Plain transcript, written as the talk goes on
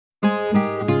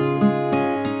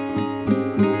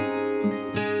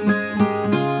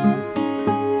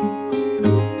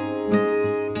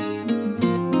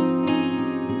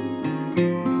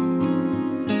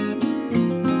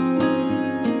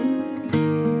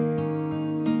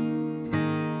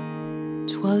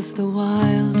'Twas the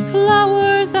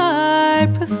wildflowers I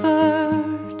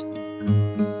preferred,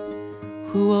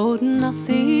 who owed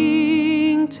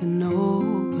nothing to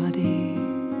nobody,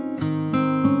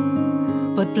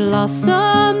 but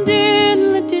blossomed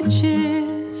in the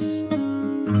ditches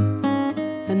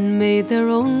and made their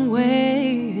own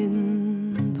way in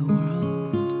the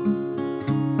world.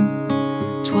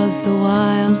 'Twas the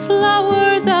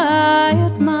wildflowers I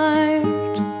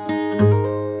admired,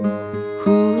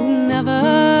 who never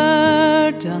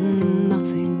done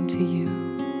nothing to you,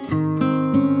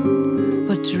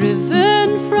 but driven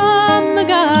from the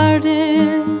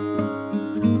garden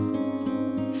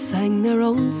sang their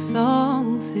own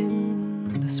songs in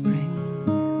the spring.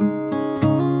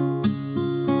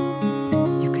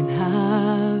 You can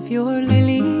have your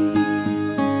lily,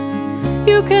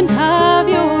 you can have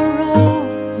your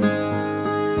rose,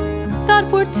 that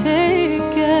were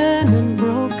taken and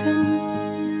broken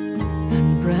and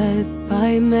bred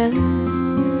by men.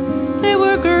 They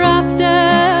were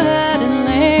grafted and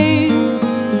laid,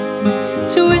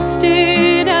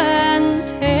 twisted and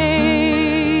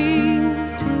tamed,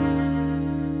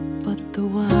 but the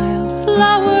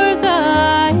wildflowers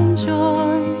I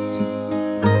enjoyed,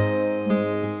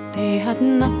 they had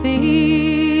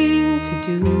nothing to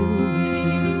do with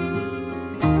you.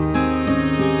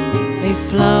 They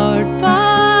flowered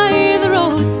by the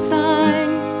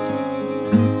roadside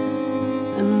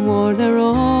and wore their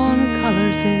own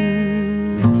colors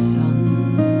in the sun.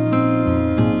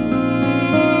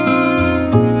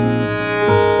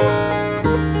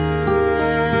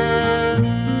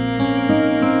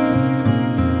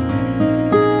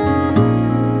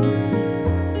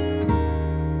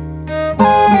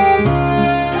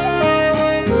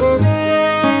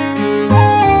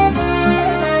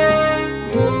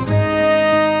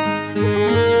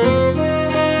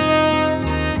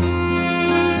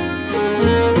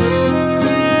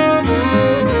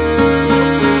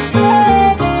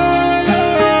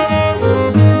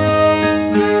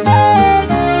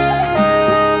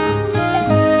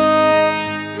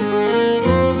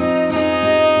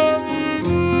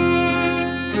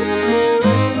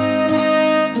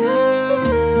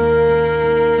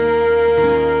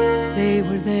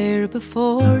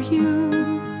 Before you,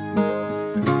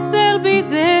 they'll be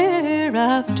there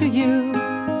after you.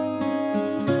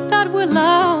 That will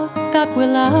out,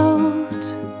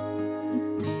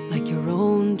 like your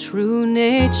own true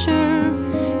nature.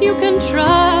 You can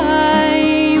try,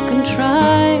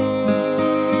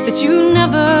 that you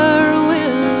never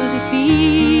will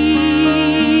defeat.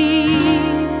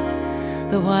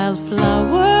 The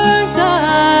wildflowers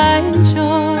I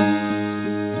enjoyed,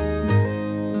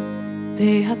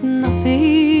 they had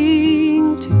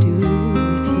nothing to do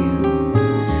with you.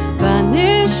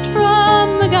 Vanished from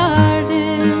the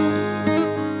garden,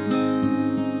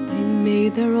 they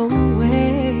made their own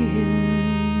way in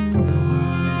the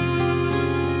world,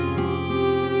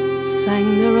 sang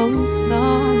their own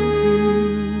songs in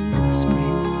the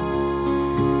spring.